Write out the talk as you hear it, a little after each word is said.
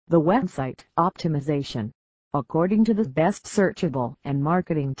The website optimization, according to the best searchable and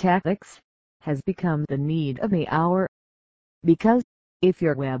marketing tactics, has become the need of the hour. Because, if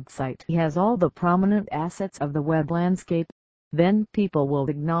your website has all the prominent assets of the web landscape, then people will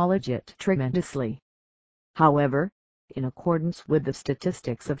acknowledge it tremendously. However, in accordance with the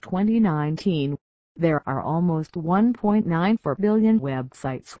statistics of 2019, there are almost 1.94 billion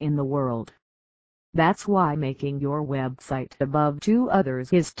websites in the world. That's why making your website above two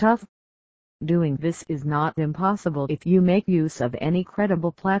others is tough. Doing this is not impossible if you make use of any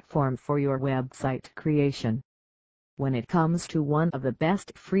credible platform for your website creation. When it comes to one of the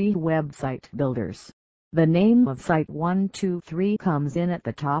best free website builders, the name of Site123 comes in at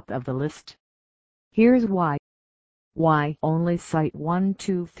the top of the list. Here's why. Why only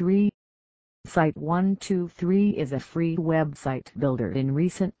Site123? Site123 is a free website builder in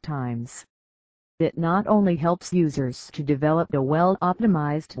recent times. It not only helps users to develop a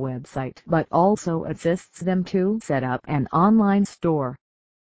well-optimized website but also assists them to set up an online store.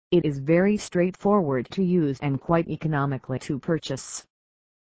 It is very straightforward to use and quite economically to purchase.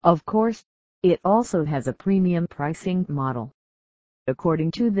 Of course, it also has a premium pricing model.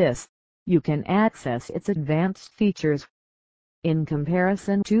 According to this, you can access its advanced features. In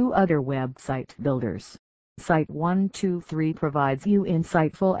comparison to other website builders, Site123 provides you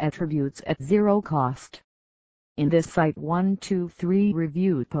insightful attributes at zero cost. In this Site123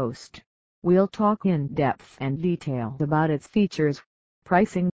 review post, we'll talk in depth and detail about its features,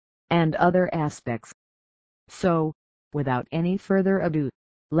 pricing, and other aspects. So, without any further ado,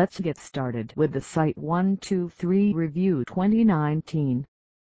 let's get started with the Site123 Review 2019.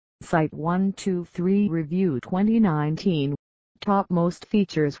 Site123 Review 2019. Topmost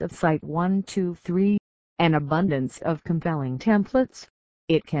features of Site123, an abundance of compelling templates.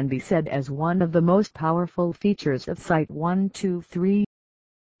 It can be said as one of the most powerful features of Site123.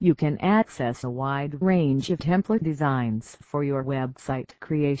 You can access a wide range of template designs for your website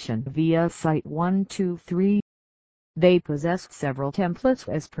creation via Site123. They possess several templates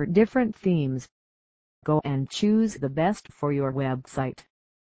as per different themes. Go and choose the best for your website.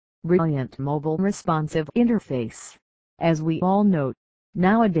 Brilliant mobile responsive interface. As we all know,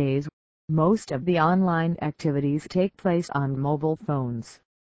 nowadays, most of the online activities take place on mobile phones.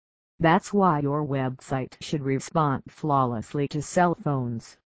 That's why your website should respond flawlessly to cell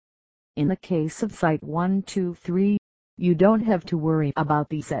phones. In the case of Site123, you don't have to worry about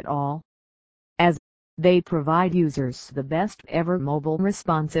these at all, as they provide users the best ever mobile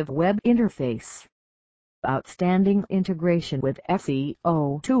responsive web interface. Outstanding integration with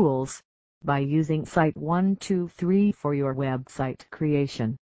SEO tools. By using Site123 for your website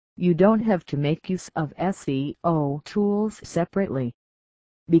creation, you don't have to make use of SEO tools separately.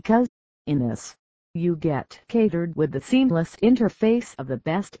 Because, in this, you get catered with the seamless interface of the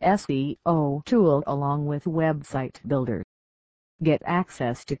best SEO tool along with website builder. Get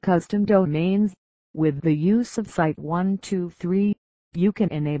access to custom domains. With the use of Site123, you can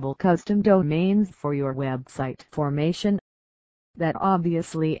enable custom domains for your website formation. That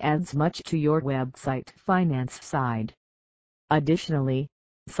obviously adds much to your website finance side. Additionally,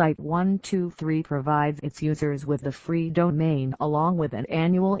 Site123 provides its users with the free domain along with an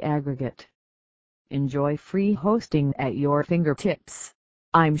annual aggregate. Enjoy free hosting at your fingertips.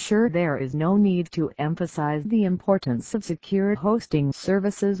 I'm sure there is no need to emphasize the importance of secure hosting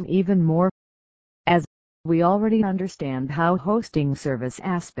services even more, as we already understand how hosting service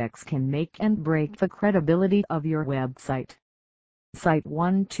aspects can make and break the credibility of your website.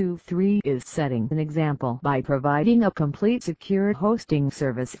 Site123 is setting an example by providing a complete secure hosting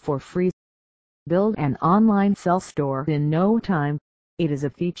service for free. Build an online self-store in no time. It is a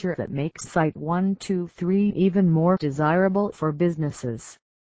feature that makes Site123 even more desirable for businesses.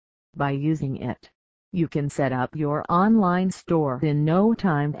 By using it, you can set up your online store in no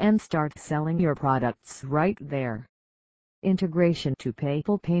time and start selling your products right there. Integration to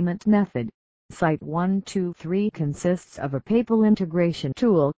PayPal payment method. Site123 consists of a PayPal integration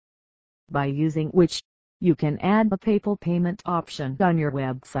tool, by using which, you can add a PayPal payment option on your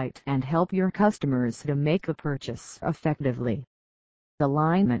website and help your customers to make a purchase effectively.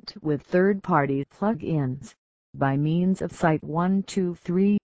 Alignment with third-party plugins. By means of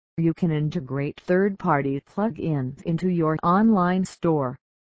Site123, you can integrate third-party plugins into your online store.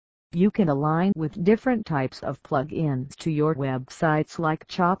 You can align with different types of plugins to your websites like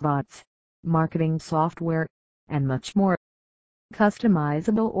chatbots, marketing software, and much more.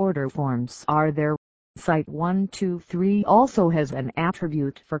 Customizable order forms are there. Site123 also has an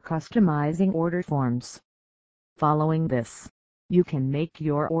attribute for customizing order forms. Following this, you can make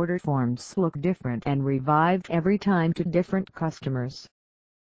your order forms look different and revived every time to different customers.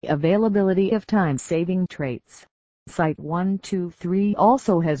 Availability of time-saving traits. Site123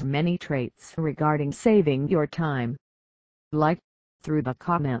 also has many traits regarding saving your time. Like, through the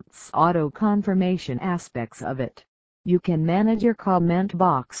comments auto-confirmation aspects of it, you can manage your comment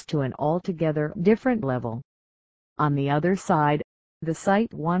box to an altogether different level. On the other side, the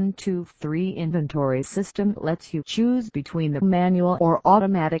Site123 inventory system lets you choose between the manual or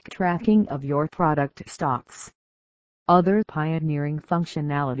automatic tracking of your product stocks. Other pioneering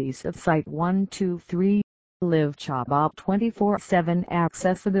functionalities of Site123: Live Job 24/7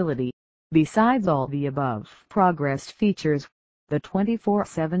 accessibility. Besides all the above progressed features, the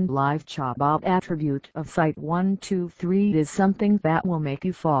 24/7 live job attribute of Site123 is something that will make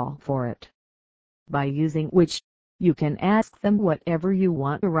you fall for it. By using which, you can ask them whatever you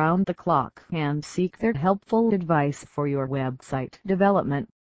want around the clock and seek their helpful advice for your website development.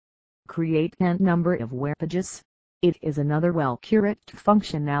 Create a number of web pages. It is another well-curated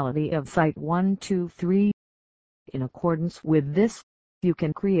functionality of Site123. In accordance with this, you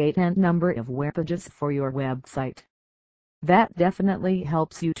can create a number of web pages for your website. That definitely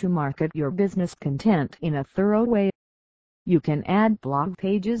helps you to market your business content in a thorough way. You can add blog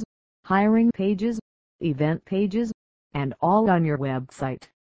pages, hiring pages, event pages, and all on your website.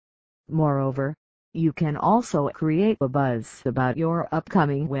 Moreover, you can also create a buzz about your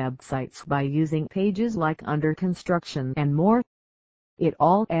upcoming websites by using pages like under construction and more. It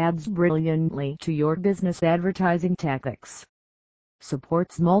all adds brilliantly to your business advertising tactics.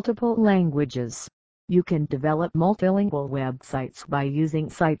 Supports multiple languages. You can develop multilingual websites by using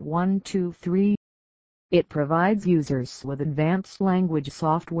Site123. It provides users with advanced language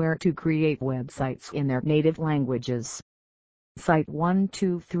software to create websites in their native languages.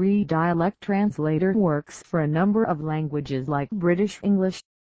 Site123 Dialect Translator works for a number of languages like British English,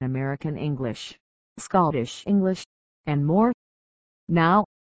 American English, Scottish English, and more. Now,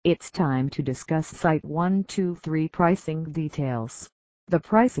 it's time to discuss Site123 pricing details. The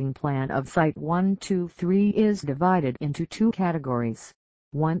pricing plan of Site123 is divided into two categories.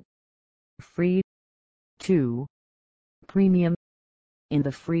 1. Free. 2. Premium. In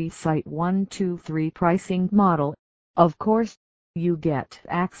the free Site123 pricing model, of course, you get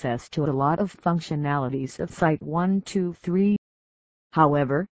access to a lot of functionalities of Site123.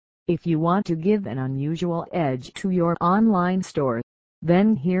 However, if you want to give an unusual edge to your online store,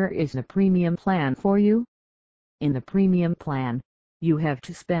 then here is the premium plan for you. In the premium plan, you have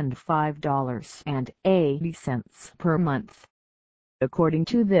to spend $5.80 per month. According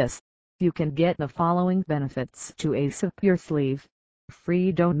to this, you can get the following benefits to ace up your sleeve.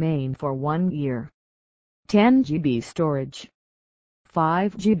 Free domain for 1 year. 10 GB storage.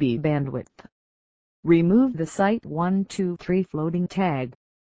 5 GB bandwidth. Remove the Site123 floating tag.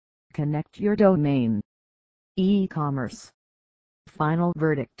 Connect your domain. E-commerce. Final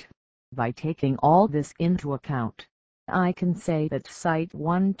verdict. By taking all this into account, I can say that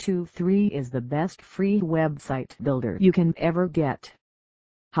Site123 is the best free website builder you can ever get.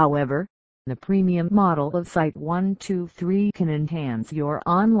 However, the premium model of Site123 can enhance your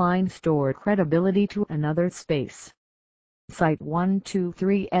online store credibility to another space.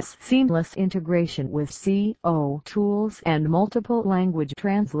 Site123's seamless integration with SEO tools and multiple language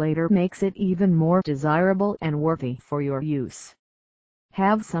translator makes it even more desirable and worthy for your use.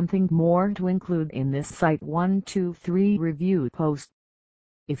 Have something more to include in this Site123 review post?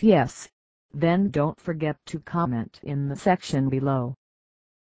 If yes, then don't forget to comment in the section below.